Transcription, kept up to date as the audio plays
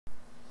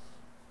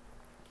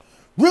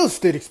Real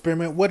estate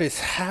experiment. What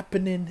is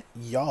happening,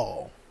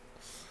 y'all?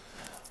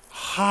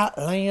 Hot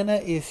Atlanta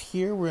is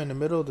here. We're in the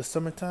middle of the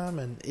summertime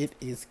and it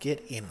is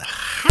getting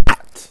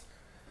hot.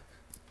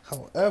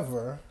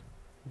 However,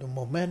 the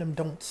momentum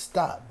don't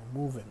stop.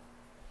 We're moving.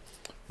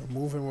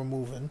 We're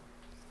moving.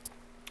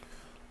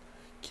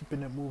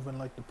 Keeping it moving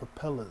like the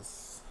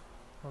propellers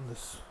on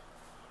this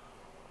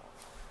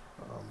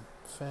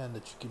fan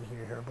that you can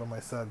hear here by my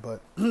side.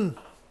 But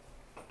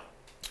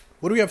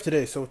what do we have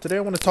today? So today I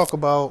want to talk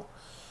about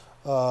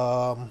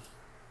um,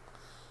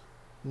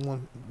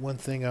 one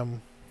thing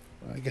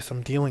I guess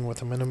I'm dealing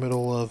with. I'm in the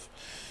middle of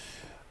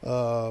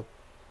uh,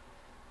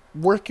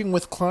 working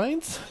with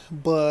clients,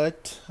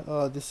 but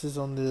this is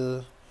on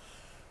the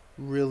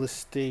real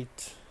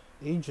estate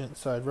agent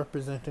side,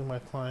 representing my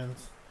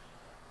clients,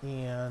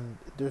 and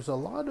there's a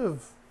lot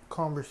of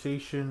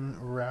conversation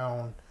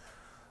around,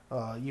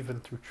 even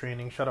through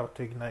training. Shout out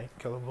to Ignite,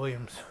 Keller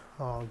Williams,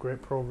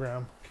 great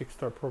program,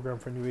 Kickstart program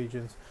for new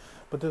agents.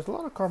 But there's a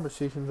lot of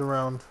conversations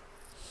around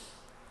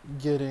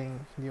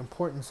getting the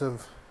importance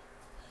of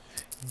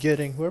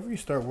getting whoever you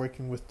start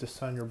working with to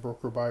sign your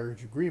broker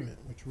buyer's agreement,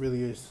 which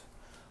really is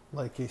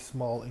like a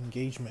small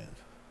engagement,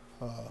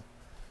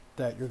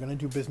 that you're going to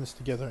do business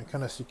together and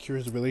kind of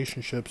secures the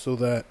relationship so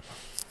that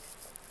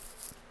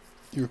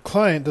your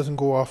client doesn't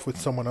go off with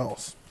someone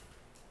else.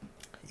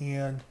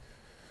 And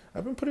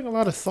I've been putting a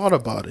lot of thought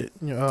about it,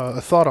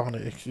 thought on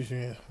it, excuse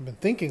me. I've been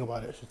thinking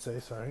about it, I should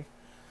say, sorry,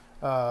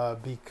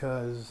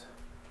 because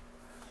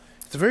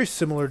it's very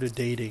similar to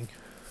dating.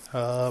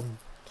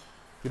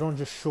 You don't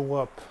just show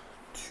up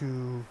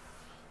to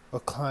a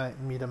client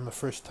and meet them the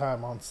first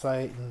time on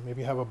site and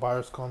maybe have a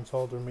buyer's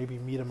consult or maybe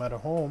meet them at a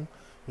home.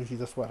 Usually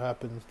that's what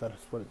happens.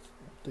 That's what it's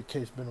the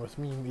case been with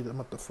me. Meet them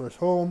at the first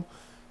home,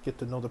 get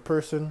to know the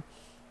person,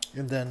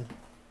 and then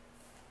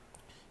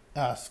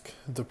ask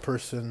the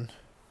person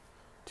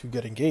to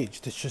get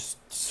engaged. It's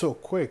just so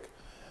quick.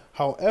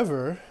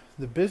 However,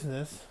 the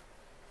business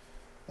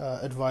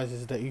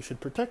advises that you should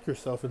protect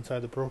yourself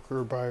inside the broker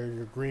or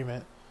buyer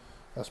agreement.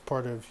 As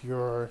part of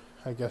your,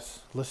 I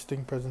guess,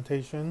 listing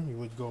presentation, you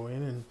would go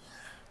in and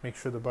make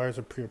sure the buyers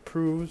are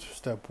pre-approved,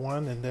 step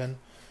one, and then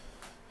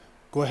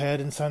go ahead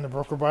and sign the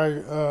broker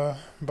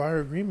buyer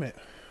agreement,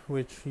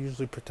 which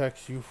usually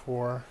protects you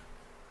for,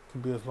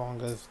 could be as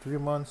long as 3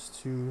 months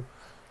to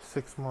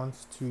 6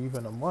 months to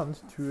even a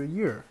month to a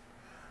year,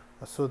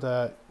 so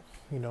that,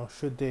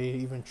 should they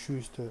even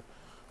choose to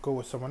go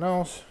with someone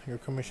else, your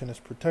commission is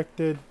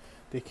protected.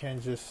 They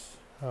can't just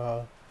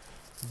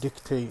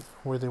dictate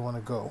where they want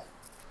to go.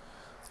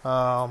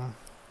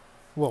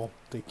 Well,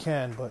 they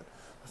can, but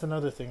that's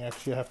another thing.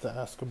 Actually, I have to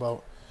ask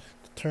about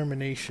the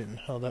termination,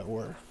 how that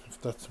works,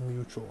 if that's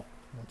mutual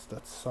once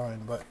that's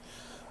signed. But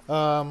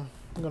I'm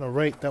gonna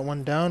write that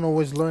one down.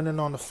 Always learning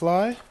on the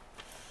fly.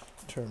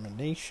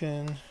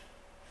 Termination.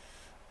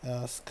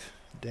 Ask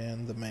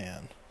Dan the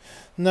man.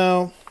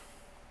 Now,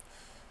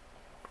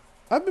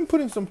 I've been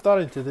putting some thought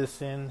into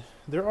this, and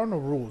there are no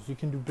rules. You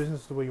can do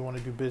business the way you want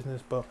to do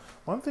business, but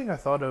one thing I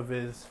thought of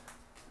is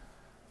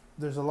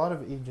there's a lot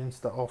of agents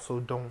that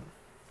also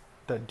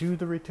that do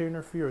the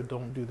retainer fee or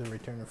don't do the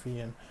retainer fee.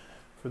 And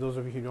for those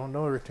of you who don't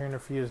know, a retainer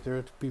fee is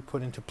there to be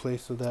put into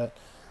place so that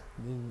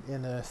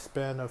in a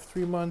span of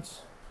 3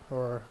 months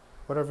or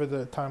whatever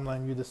the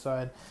timeline you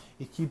decide,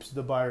 it keeps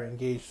the buyer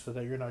engaged so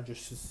that you're not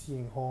just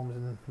seeing homes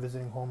and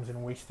visiting homes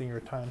and wasting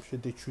your time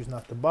should they choose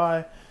not to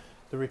buy.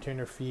 The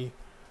retainer fee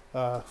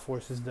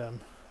forces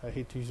them, I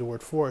hate to use the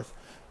word force,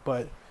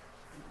 but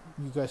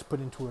you guys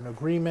put into an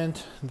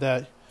agreement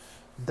that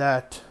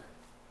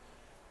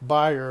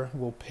buyer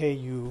will pay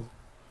you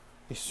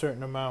a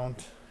certain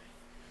amount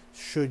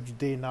should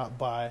they not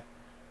buy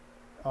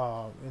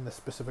in a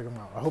specific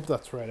amount. I hope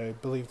that's right. I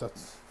believe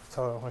that's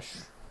how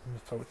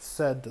it's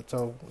said. That's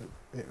how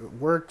it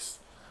works.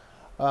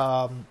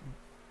 And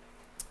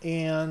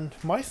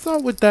my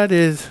thought with that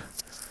is,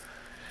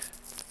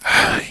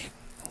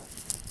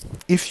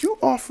 if you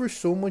offer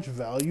so much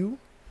value,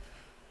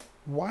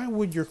 why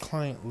would your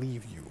client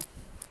leave you?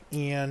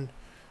 And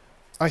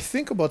I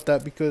think about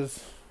that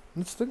because,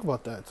 let's think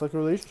about that. It's like a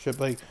relationship.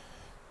 Like,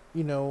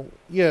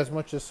 as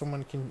much as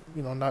someone can,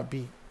 not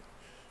be,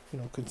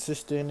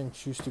 consistent and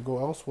choose to go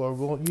elsewhere,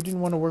 well, you didn't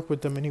want to work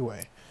with them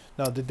anyway.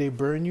 Now, did they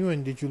burn you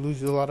and did you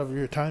lose a lot of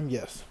your time?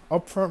 Yes.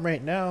 Up front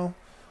right now,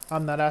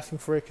 I'm not asking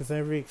for it because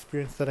every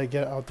experience that I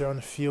get out there on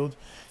the field,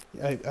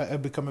 I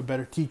become a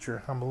better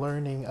teacher. I'm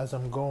learning as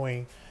I'm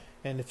going,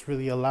 and it's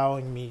really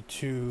allowing me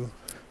to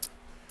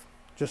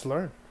just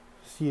learn,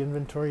 see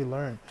inventory,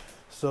 learn.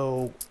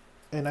 So,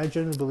 and I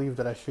genuinely believe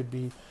that I should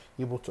be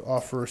able to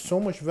offer so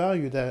much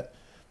value that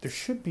there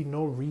should be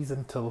no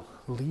reason to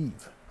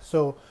leave.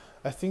 So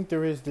I think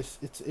there is this,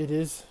 it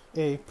is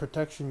a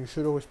protection. You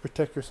should always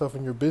protect yourself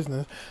in your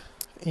business,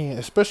 and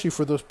especially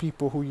for those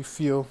people who you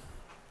feel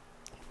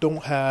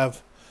don't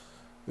have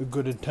a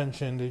good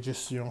intention. They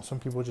just, some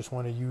people just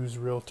want to use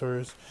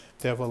realtors.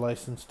 They have a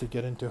license to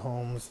get into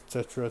homes,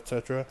 etc.,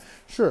 etc.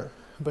 Sure,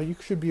 but you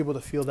should be able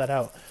to feel that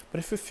out. But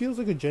if it feels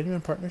like a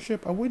genuine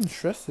partnership, I wouldn't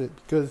stress it,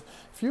 because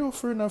if you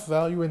offer enough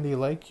value and they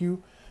like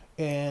you,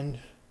 And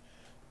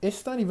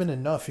it's not even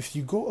enough. If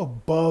you go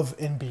above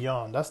and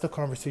beyond, that's the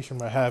conversation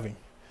we're having,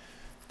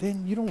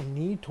 then you don't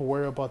need to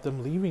worry about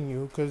them leaving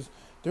you, because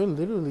they're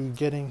literally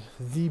getting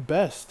the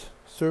best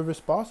service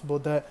possible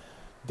that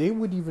they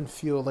would even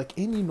feel like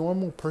any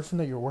normal person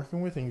that you're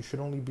working with. And you should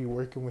only be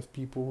working with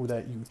people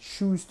that you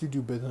choose to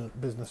do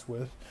business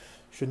with.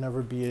 Should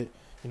never be it.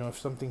 If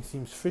something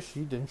seems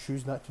fishy, then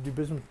choose not to do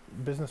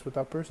business with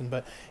that person.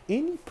 But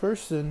any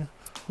person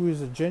who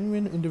is a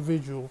genuine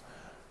individual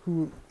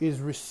who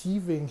is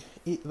receiving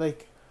it,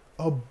 like,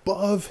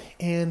 above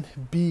and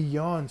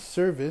beyond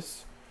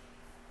service,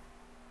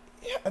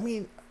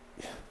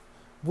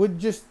 would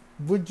just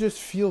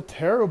feel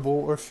terrible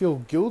or feel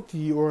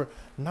guilty or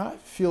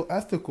not feel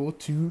ethical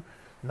to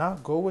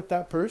not go with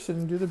that person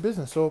and do the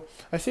business. So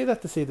I say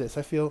that to say this.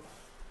 I feel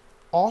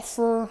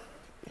offer,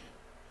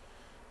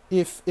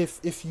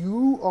 if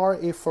you are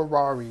a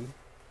Ferrari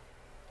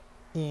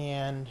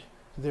and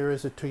there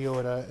is a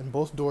Toyota and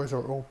both doors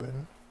are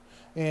open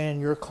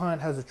and your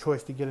client has a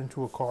choice to get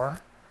into a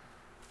car,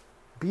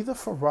 be the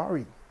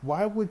Ferrari.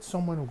 Why would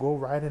someone go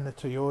ride in a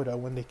Toyota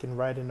when they can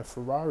ride in a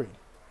Ferrari?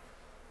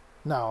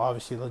 Now,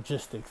 obviously,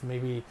 logistics,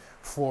 maybe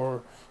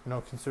for,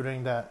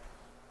 considering that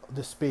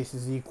the space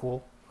is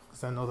equal,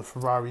 because I know the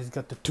Ferrari's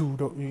got the two,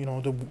 the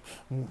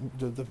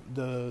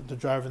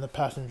driver and the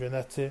passenger, and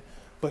that's it.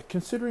 But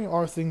considering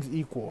are things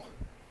equal,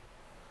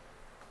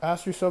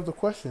 ask yourself the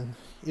question.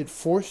 It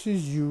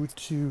forces you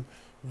to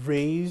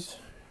raise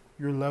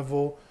your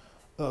level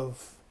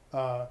of,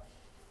 a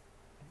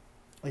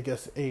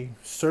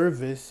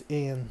service,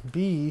 and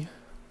B,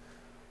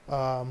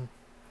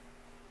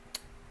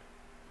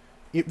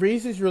 it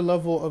raises your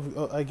level of,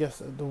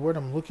 the word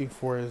I'm looking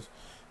for is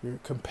your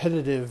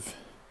competitive,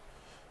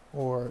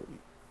 or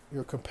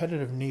your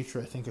competitive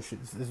nature, I think is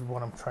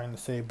what I'm trying to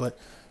say. But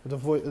the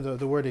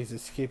word is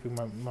escaping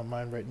my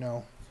mind right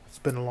now. It's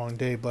been a long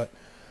day, but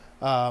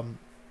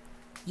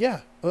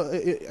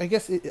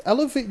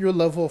elevate your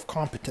level of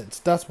competence.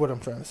 That's what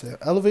I'm trying to say.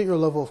 Elevate your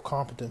level of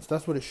competence.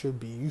 That's what it should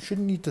be. You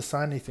shouldn't need to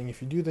sign anything.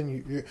 If you do,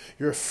 then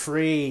you're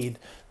afraid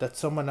that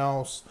someone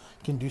else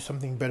can do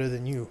something better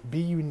than you. Be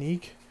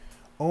unique.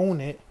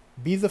 Own it.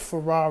 Be the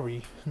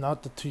Ferrari,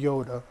 not the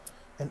Toyota,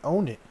 and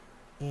own it.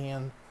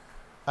 And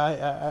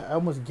I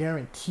almost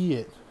guarantee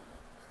it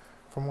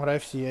from what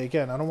I've seen.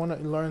 Again, I don't want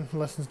to learn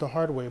lessons the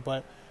hard way,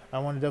 but I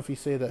want to definitely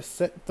say that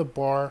set the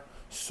bar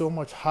so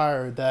much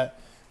higher that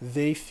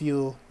they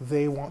feel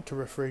they want to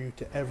refer you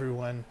to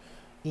everyone,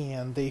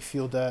 and they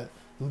feel that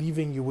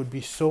leaving you would be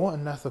so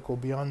unethical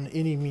beyond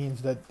any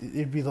means that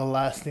it'd be the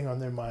last thing on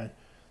their mind.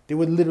 They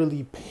would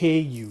literally pay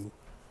you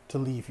to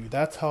leave you.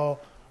 That's how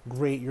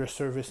great your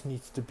service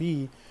needs to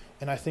be.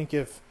 And I think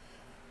if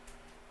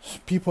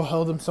people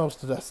held themselves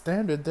to that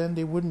standard, then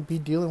they wouldn't be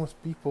dealing with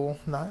people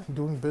not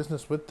doing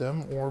business with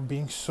them, or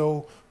being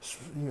so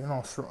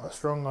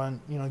strong on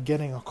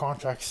getting a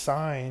contract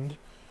signed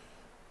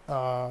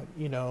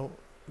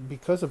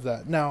because of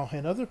that. Now,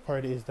 another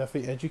part is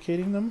definitely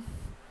educating them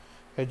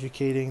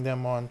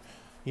on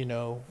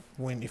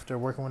if they're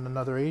working with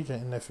another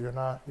agent, and if you're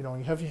not, you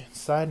haven't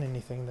signed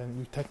anything, then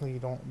you technically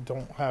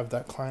don't have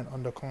that client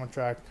under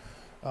contract.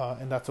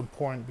 And that's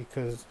important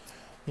because,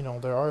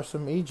 there are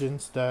some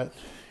agents that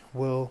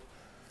will,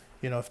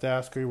 if they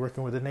ask, are you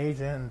working with an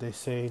agent, and they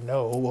say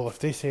no, well, if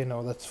they say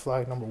no, that's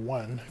flag number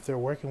one. If they're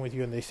working with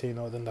you and they say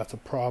no, then that's a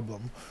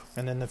problem.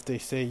 And then if they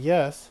say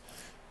yes,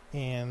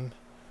 and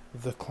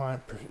the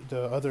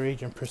other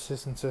agent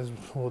persists and says,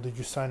 well, did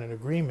you sign an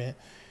agreement?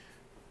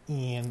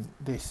 And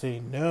they say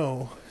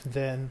no,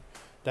 then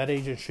that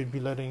agent should be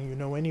letting you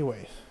know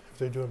anyways, if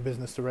they're doing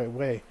business the right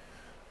way.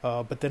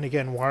 But then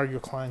again, why are your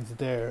clients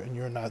there and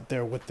you're not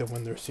there with them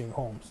when they're seeing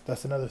homes?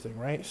 That's another thing,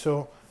 right?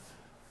 So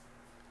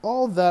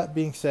all that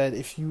being said,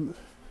 if you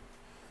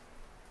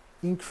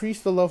increase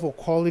the level of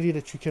quality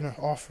that you can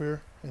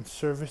offer and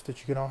service that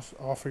you can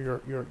offer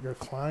your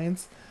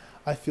clients,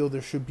 I feel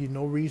there should be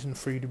no reason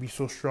for you to be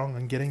so strong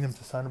on getting them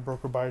to sign a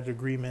broker buyer's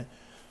agreement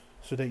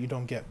so that you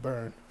don't get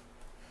burned.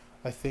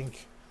 I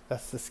think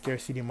that's the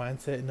scarcity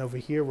mindset. And over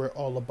here, we're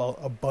all about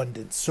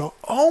abundance. So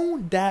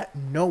on that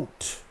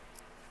note,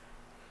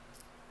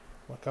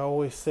 like I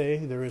always say,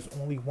 there is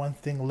only one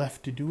thing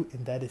left to do,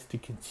 and that is to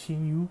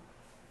continue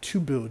to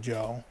build,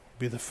 y'all.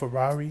 Be the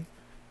Ferrari,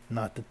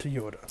 not the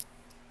Toyota.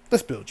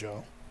 Let's build,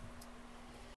 y'all.